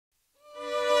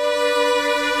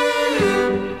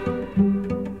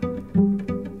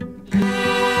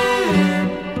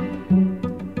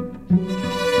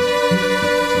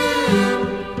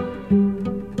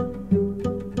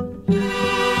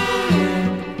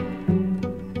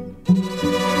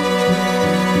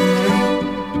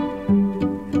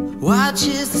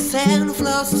watches the sand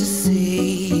floats to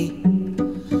sea,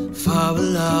 far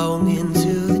along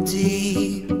into the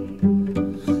deep.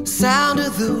 Sound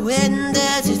of the wind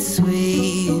as it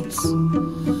sweeps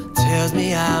tells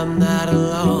me I'm not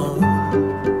alone.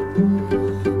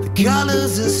 The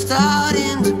colors are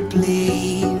starting to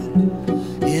bleed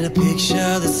in a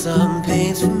picture that sun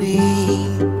paints for me.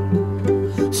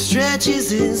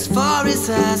 Stretches as far as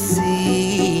I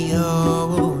see.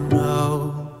 Oh no.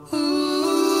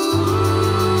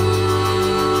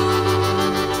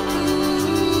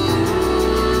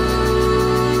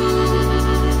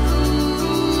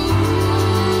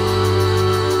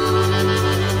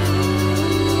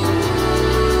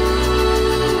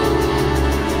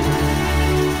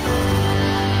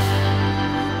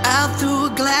 Out through a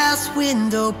glass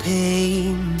window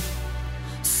pane,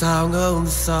 song of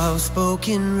the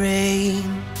soft-spoken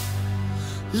rain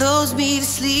lulls me to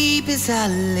sleep as I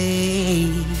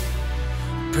lay.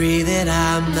 Pray that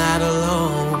I'm not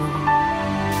alone.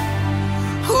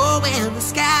 Oh, when the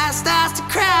sky starts to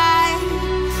cry,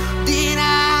 then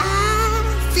I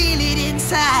feel it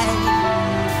inside,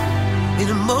 an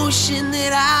emotion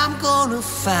that I'm gonna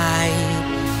fight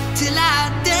till I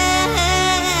die.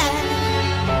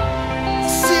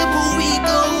 Simple we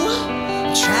go,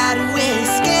 try to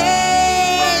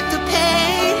escape the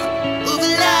pain of a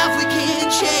life we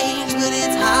can't change, but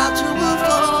it's hard to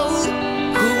afford.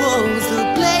 Who owns the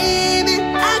blame?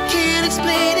 I can't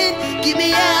explain it. Get me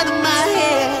out of my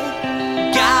head.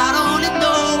 God only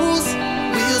knows.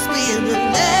 We'll spend a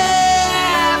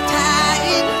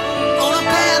lifetime on a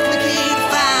path we can't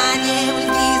find. Yeah,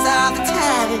 well, these are the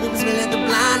times we let the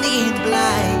blind lead the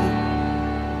blind.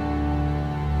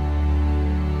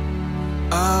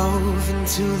 Off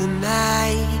into the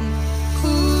night.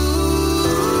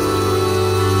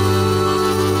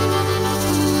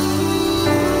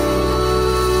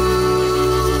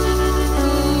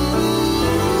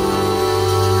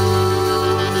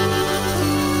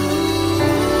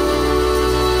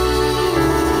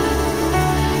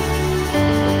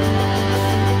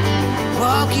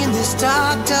 Walking this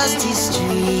dark, dusty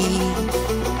street,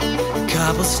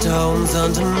 cobblestones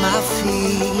under my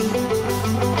feet.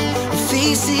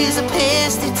 Faces are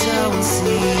past that don't see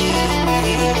me.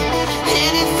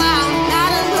 And if I'm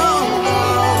not alone,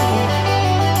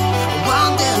 I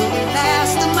wonder the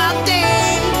last of my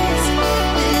days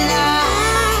that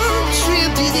I'm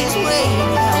tripped to this way.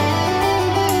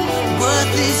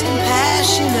 Worthless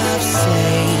compassion I've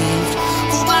saved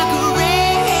for my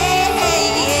grave.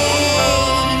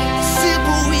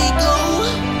 Simple we go,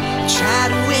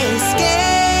 try to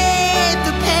escape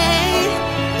the pain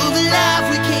of a life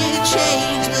we can't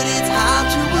change, but it's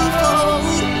hard to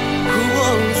afford. Who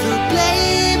owns the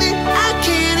blame? I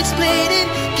can't explain it.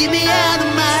 Get me out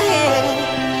of my head.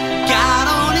 God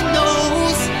only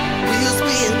knows. We'll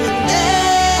spend a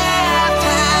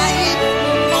lifetime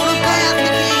on a path we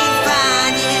can't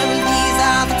find. Yeah, well, these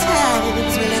are the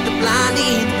times we let the blind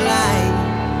lead the blind.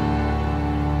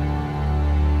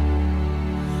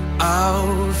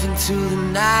 Off into the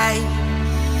night,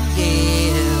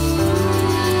 yeah.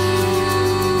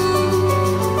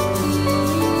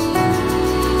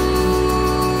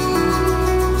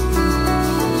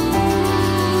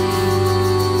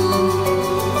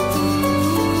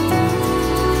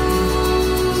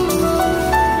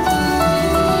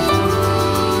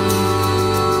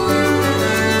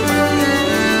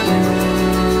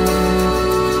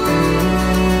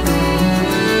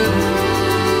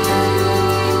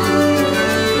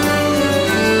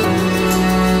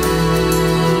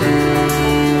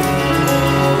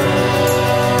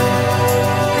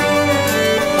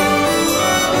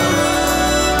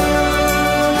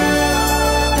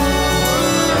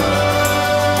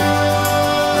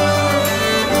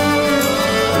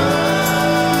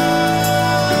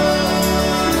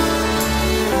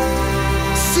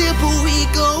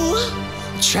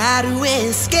 Try to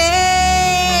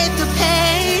escape the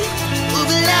pain of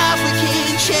a life we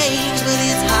can't change, but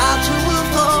it's hard to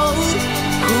afford.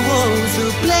 Who owns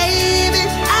the blame?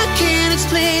 I can't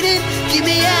explain it. Get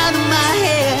me out of my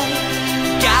head.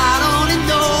 God only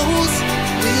knows.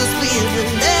 We'll spend a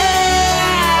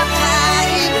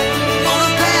lifetime on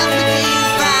a path we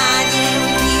can't find. Yeah,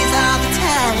 well, these are the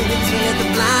times we let the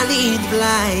blind lead the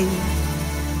blind.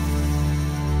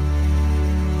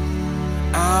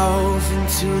 Off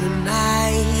into the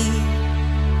night.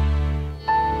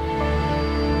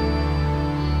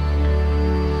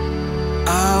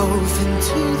 Off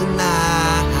into the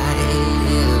night.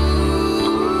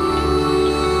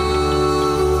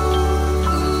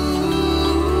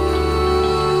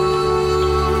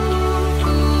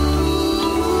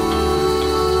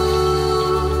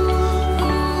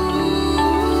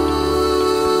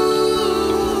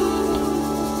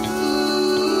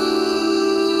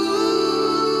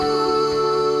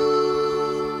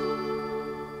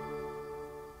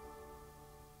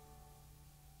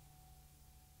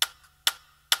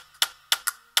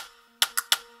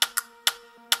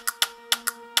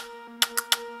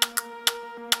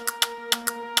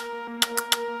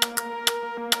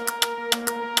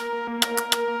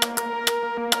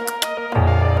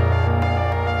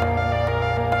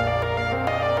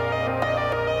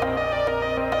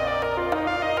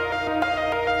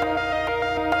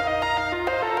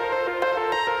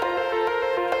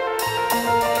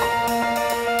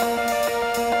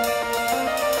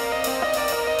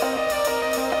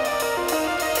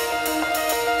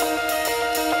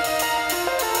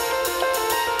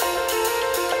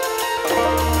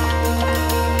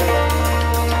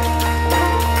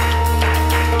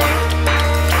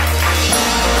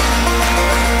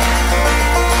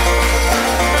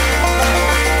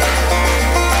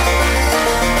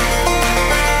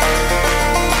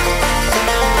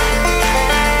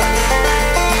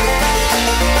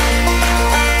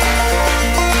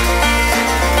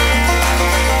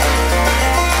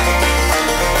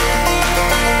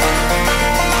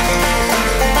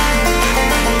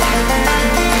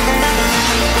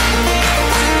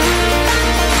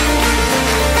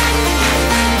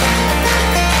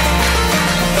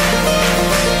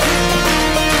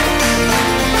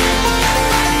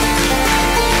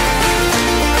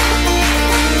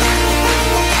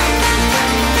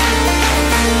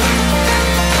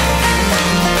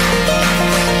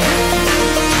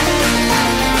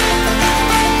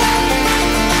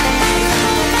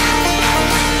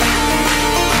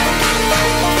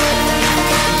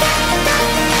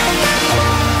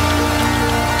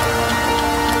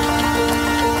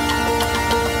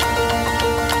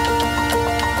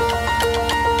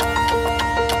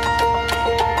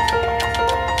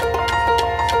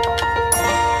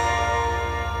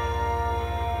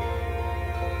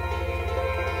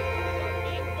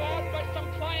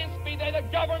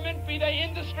 they government, be they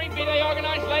industry, be they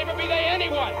organized labor, be they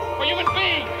anyone, or human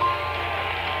beings.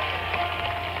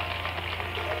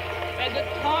 There's a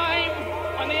time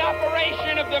when the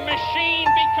operation of the machine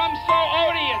becomes so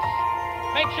odious,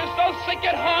 makes you so sick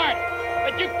at heart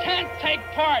that you can't take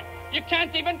part. You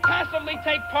can't even passively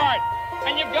take part.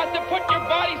 And you've got to put your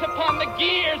bodies upon the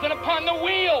gears and upon the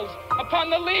wheels, upon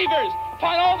the levers,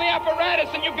 upon all the apparatus,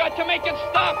 and you've got to make it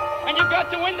stop. And you've got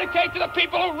to indicate to the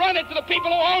people who run it, to the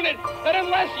people who own it, that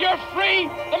unless you're free,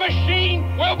 the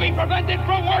machine will be prevented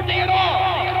from working at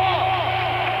all.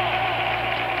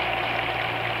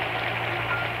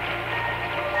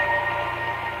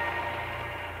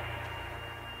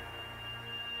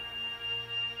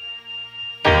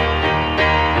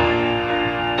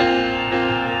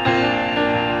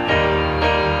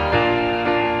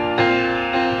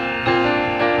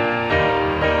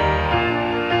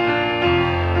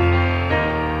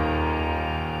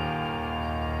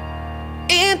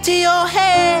 Empty your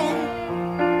head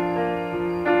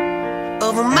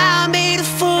of a mind made of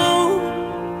fool,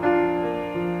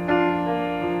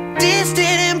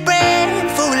 distant and bred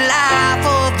for a life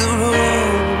of the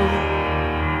room,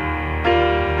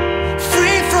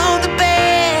 free from the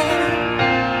bed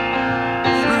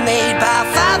made by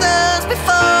fathers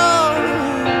before.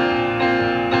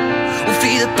 We'll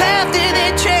free the path that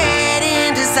they tread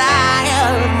and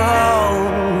desire more.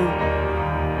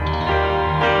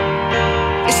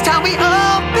 Time we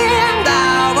opened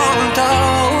our own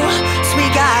door, so we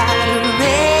gotta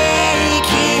make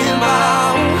him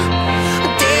all.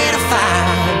 Dare to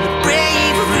find the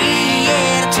bravery,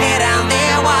 yeah, to tear down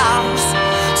their walls.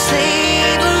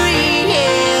 Slavery,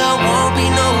 yeah, won't be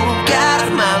no god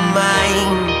of my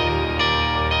mind.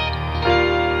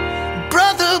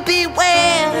 Brother,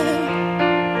 beware,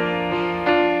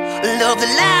 love the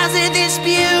lies that they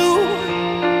spew.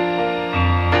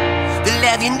 They'll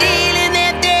have you kneeling there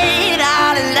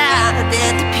all alive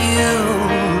at the pew.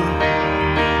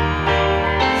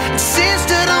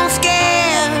 Sister, don't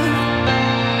scare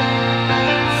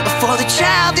for the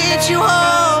child that you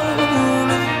hold.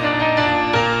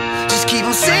 Just keep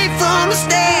them safe from the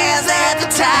snares that the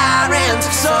tyrants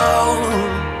have sown.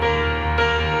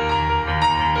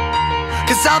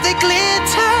 'Cause all that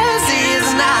glitters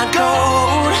is not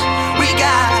gold. We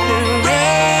gotta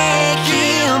wreck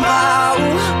him all.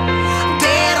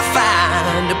 Dare to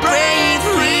find the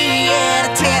bravery, yeah,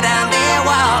 to tear down their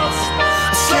walls.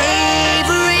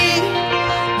 Slavery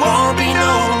won't be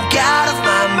no god of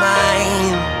my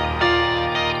mind.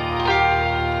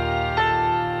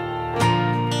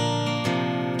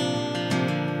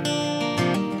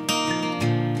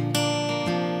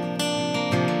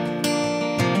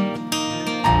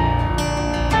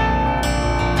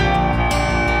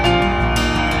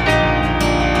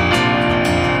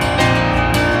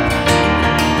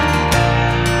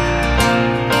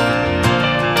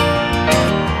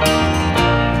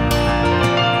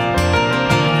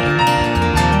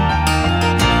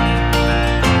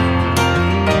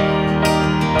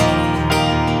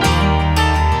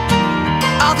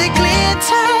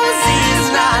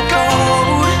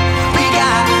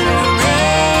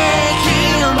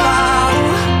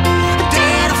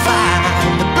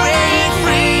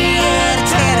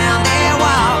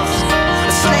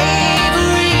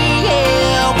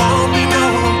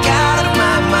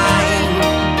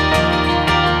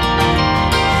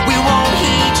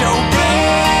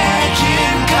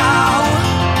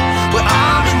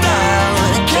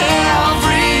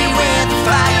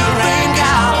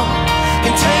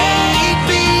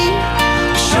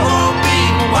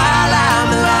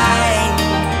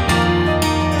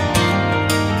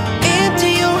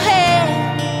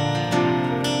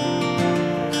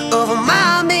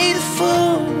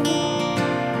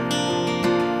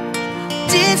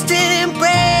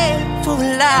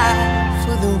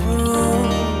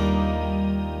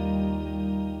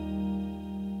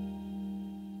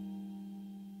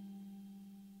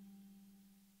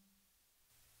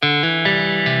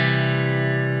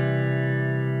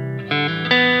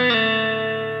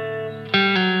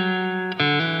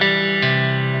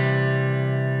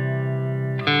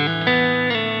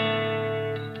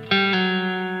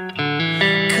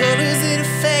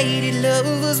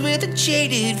 Lovers with a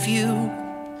jaded view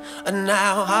are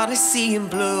now hardly seeing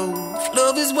blue. If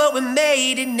love is what we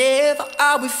made it, never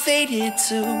are we fated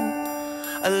to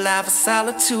a life of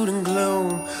solitude and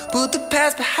gloom. Put the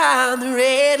past behind the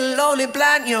red, lonely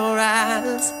blind your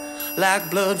eyes, like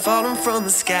blood falling from the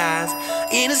skies.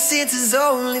 Innocence is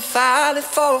only falling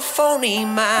for a phony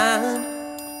mind.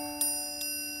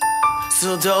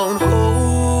 So don't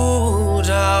hold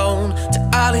on to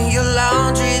all of your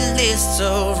laundry lists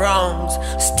of wrongs.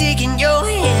 Stick in your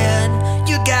head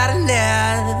gotta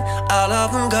let all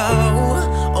of them go.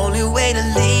 Only way to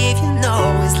leave, you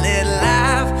know, is let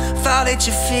life fall at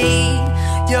your feet.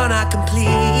 You're not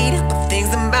complete, but things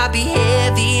that might be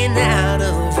heavy and out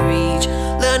of reach.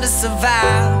 Learn to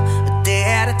survive a day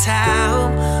at a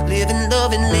time. Living,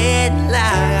 loving, letting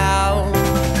loud.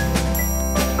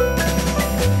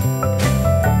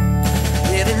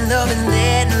 Living, loving,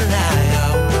 letting loud.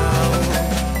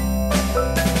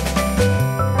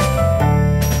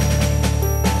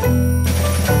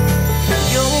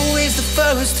 You're always the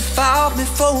first to fall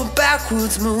before a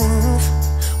backwards move.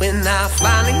 When I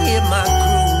finally hit my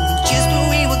groove, just when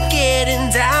we were getting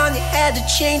down, you had to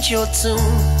change your tune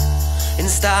and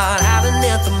start howling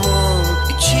at the moon.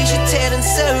 You chase your tail in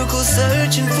circles,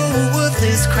 searching for a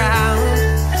worthless crown.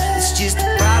 It's just a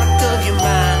product of your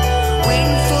mind,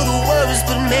 waiting for the worst,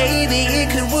 but maybe it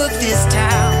could work this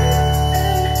time.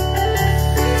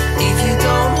 If you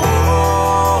don't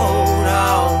hold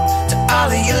on to all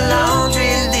of your laundry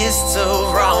lists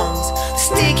of wrongs,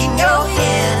 stick in your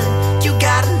hand, you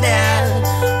gotta let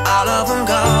all of them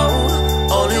go.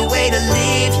 Only way to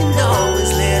live, you know,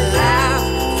 is let life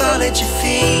fall at your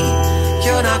feet.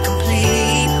 You're not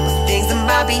complete, with things that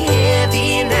might be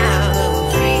heavy and out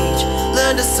of reach.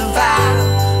 Learn to survive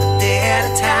a day at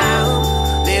a time.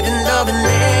 Living, loving,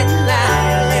 letting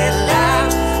life, let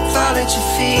life fall at your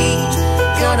feet.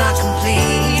 You're not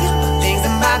complete, with things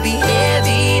that might be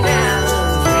heavy and out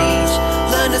of reach.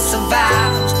 Learn to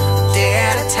survive a day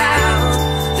at a time.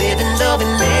 Living,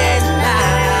 loving, letting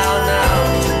loud now.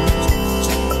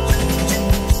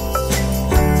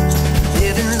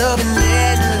 Living, loving,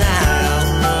 letting loud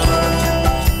now.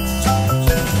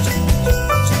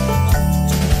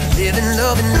 Living,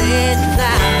 loving, letting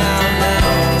loud now.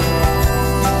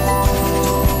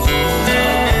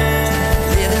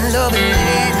 Living, loving, letting loud. Living, loving,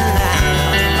 letting loud.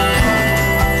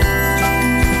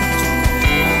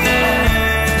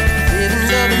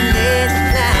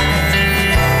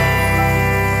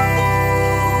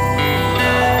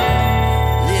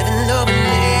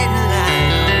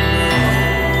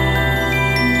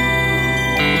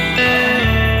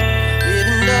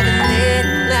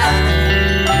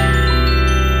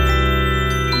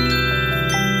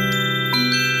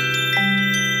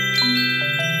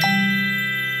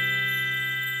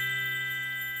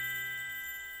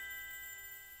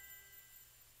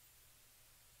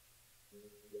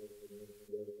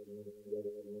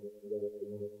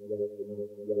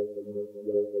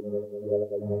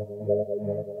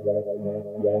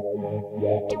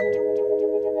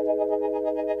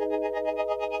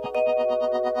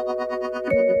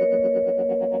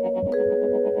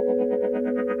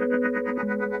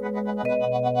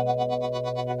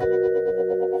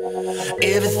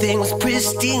 Everything was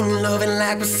pristine, loving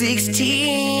like we're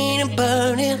 16 and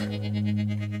burning.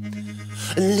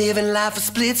 Living life a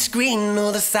split screen,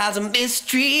 all the sides of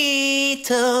mystery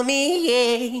to me,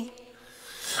 yeah.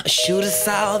 I should've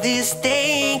saw this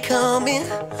thing coming,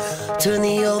 turn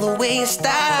the other way and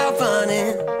start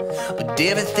running. But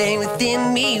everything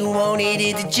within me wanted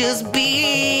it to just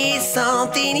be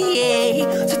something,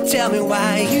 yeah. So tell me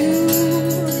why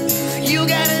you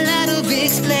got a lot of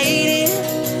explaining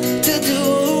to do.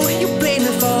 You blame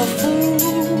me for a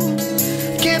fool,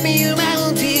 kept me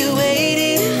around till you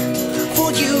waited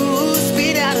for you to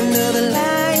spit out another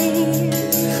line.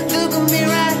 Look at me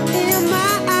right in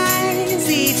my eyes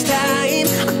each time.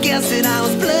 I guess that I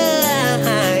was blind,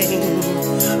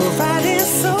 riding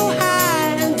so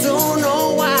high, don't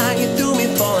know why you threw me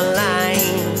for a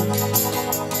line.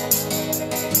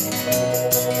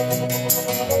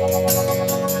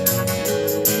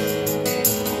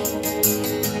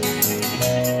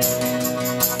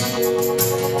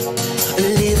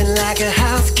 Living like a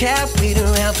house cat, waiting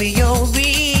around for your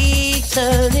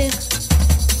returning.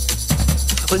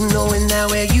 But knowing now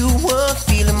where you were,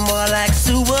 feeling more like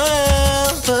Superman,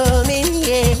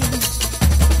 yeah.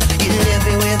 You left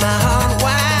me with my heart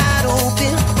wide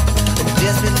open,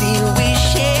 desperately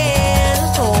wishing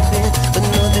and hoping, but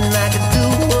nothing I could do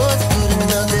was good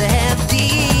enough to have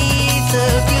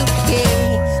deserved you,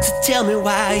 yeah. So tell me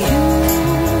why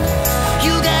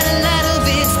you got a lot of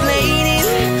explaining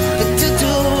to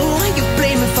do. You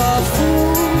blame me for a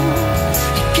fool,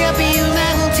 you kept me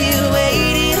around till you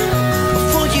waited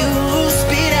for you to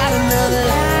spit out another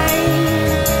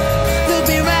line. Look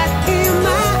me right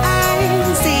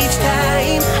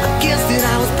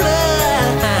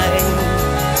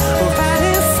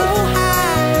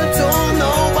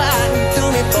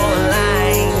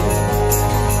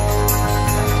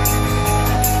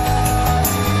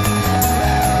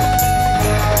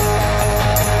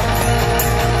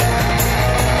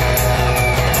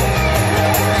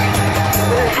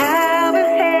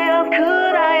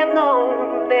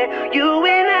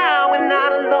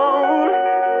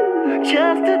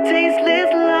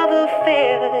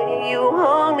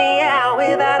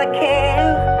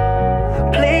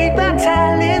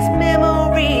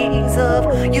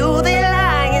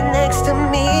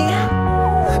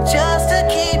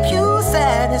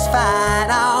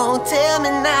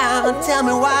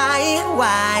tell me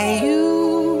why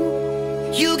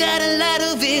you got a lot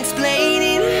of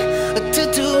explaining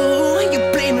to do. You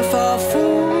blame me for a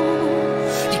fool.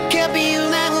 You kept me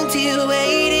around until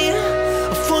waiting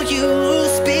for you to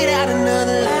spit out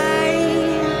another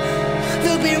line.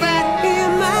 Look me right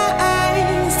in my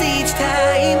eyes each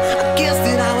time. I guess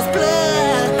that I was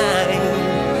blind,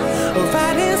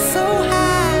 riding so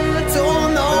high. I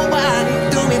don't know why you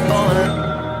threw me for.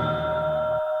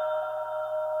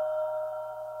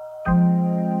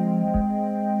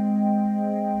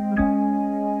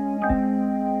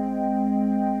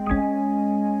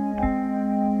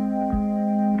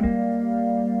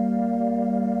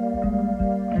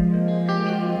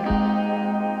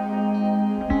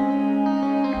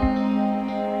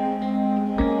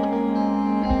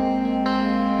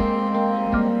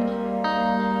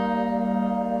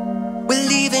 We're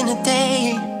leaving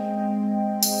today.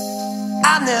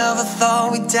 I never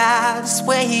thought we'd die this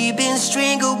way, being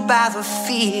strangled by the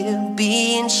fear of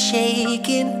being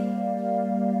shaken.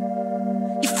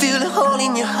 You feel a hole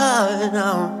in your heart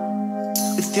now,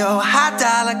 with your high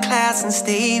dollar class and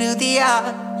state of the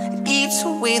art. It eats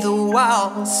away the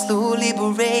walls, slowly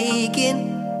breaking.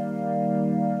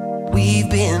 We've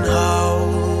been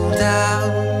hauled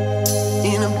out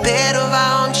in a bed of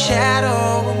our own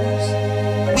shadows.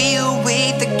 We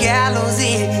await the gallows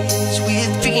edge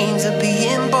with dreams of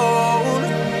being born.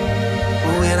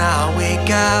 When I wake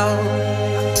up,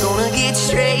 gonna get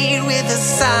straight with the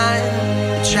sun.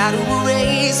 Try to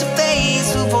erase the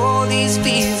face of all these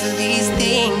fears of these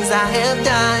things I have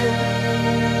done.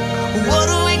 What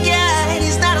do we get?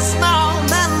 It's not a small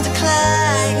mountain to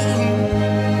climb.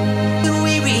 When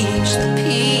we reach the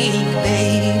peak,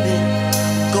 baby,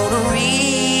 gonna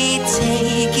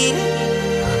retake it.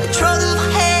 Control of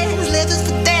our hands, let us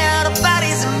put down our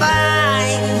bodies and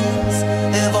minds.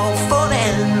 Have all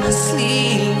fallen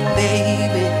asleep,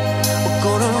 baby. We're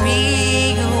gonna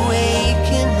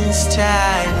reawaken this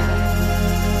time.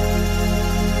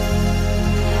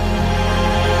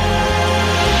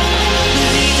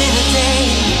 Believing a day.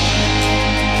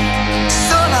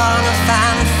 So long I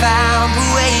finally found a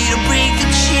way to break the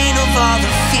chain of all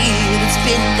the fear that's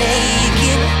been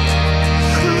making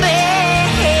me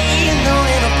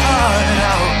knowing apart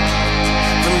out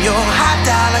from your high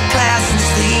dollar class and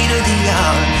state of the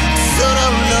art. Sort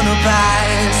of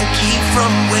lullabies that keep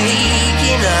from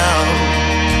waking up.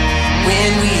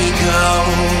 When we go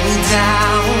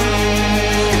down,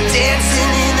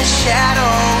 dancing in the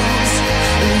shadows,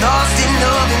 lost in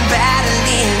love and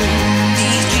battling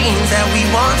these dreams that we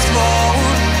once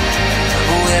wrote.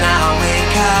 When I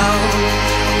wake up,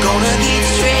 gonna get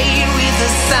straight with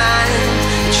the sun.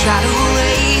 Try to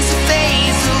erase the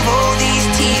face of all these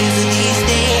tears and these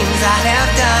things I have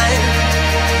done.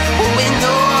 We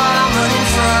know what I'm running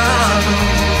from.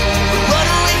 What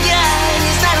do we got?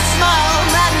 It's not a small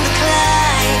mountain to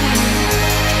climb.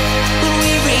 When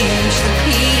we reach the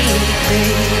peak,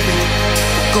 baby,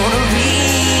 we're gonna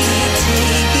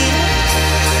retake it.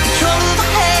 Control of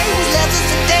our hands, let us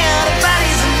sit down our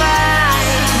bodies and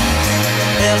minds.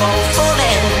 Have all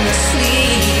fallen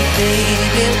asleep,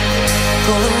 baby.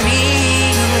 Gonna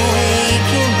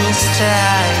reawaken this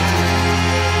time.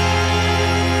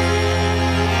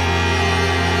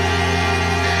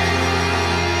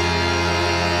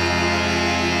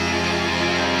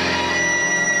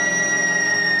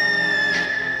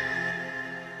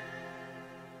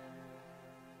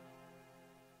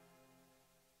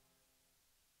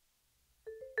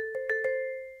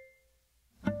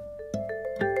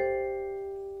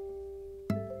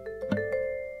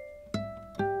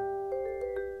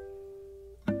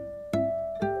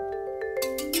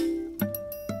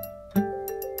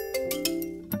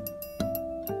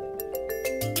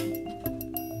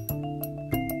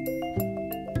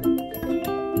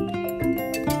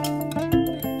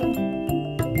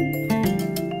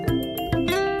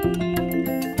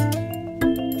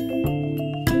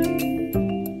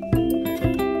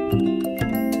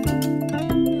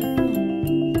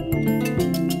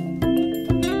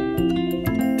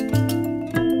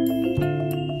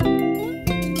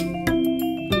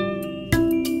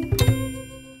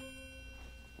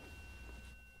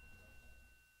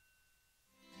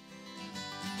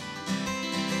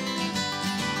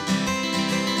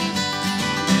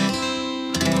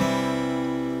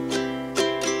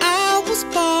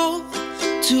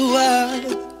 To a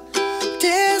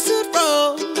desert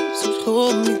rose would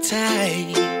hold me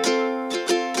tight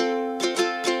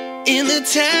in the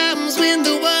times when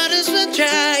the waters were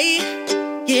dry.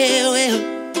 Yeah, well,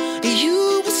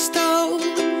 you were stoned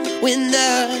when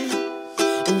the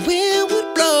wind would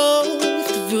blow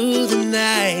through the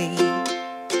night.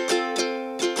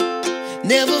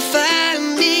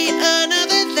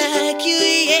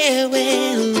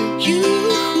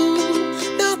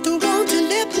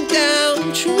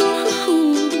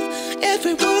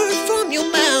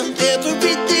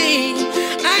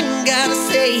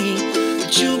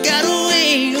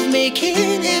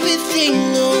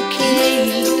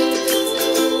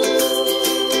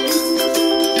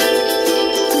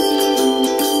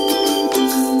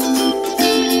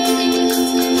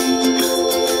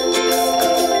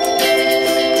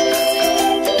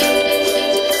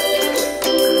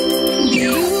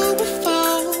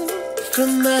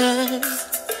 from a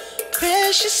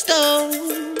precious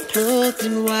stone, clothed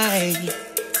in white.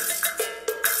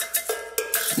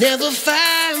 Never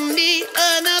find me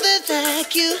another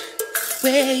like you,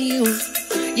 where you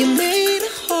made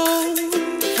a home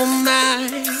for my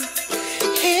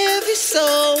heavy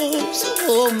soul. So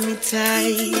hold me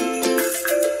tight,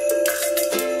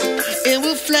 and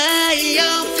we'll fly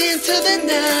off into the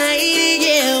night.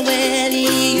 Yeah, when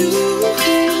you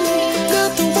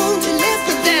not the one to let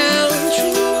me down.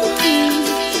 True,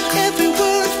 every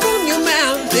word from your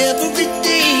mouth, every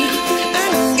day. I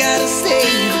don't gotta say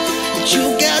that you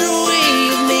got a way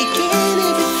of making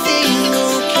everything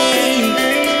okay.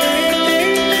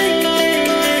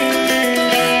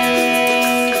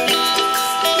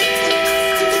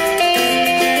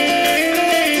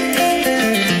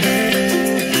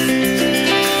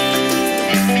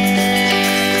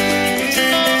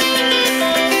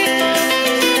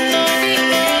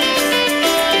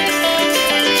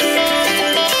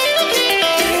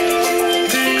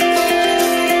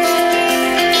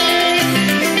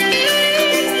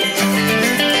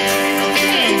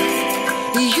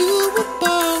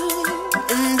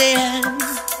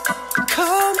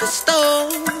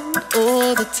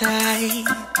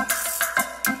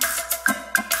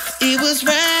 It was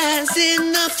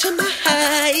rising up to my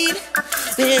height.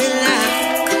 When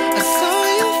I saw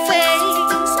your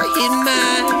face, I hit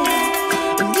my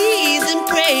knees and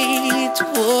prayed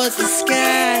towards the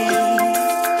sky.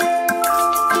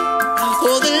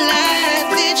 Oh, the light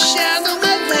that shines on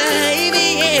my life,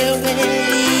 yeah, when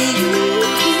you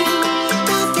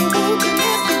nothing won't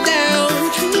let me down.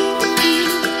 True,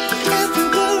 every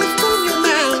word from your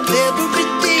mouth, every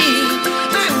day.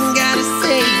 I gotta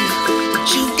say that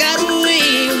you got a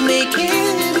way of making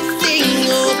everything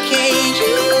okay.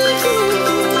 You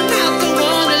not the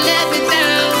one to let me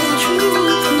down. True,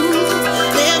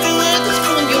 every word that's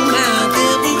from your mouth,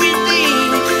 every day.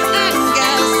 I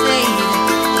gotta say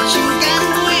that you got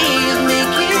a way of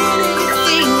making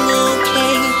everything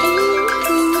okay.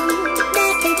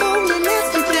 Nothing gonna let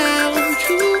me down.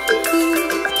 True,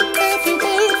 every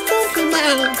word from your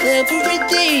mouth, every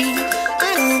day.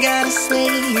 I gotta say,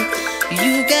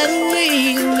 you got a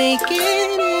way of making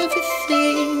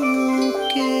everything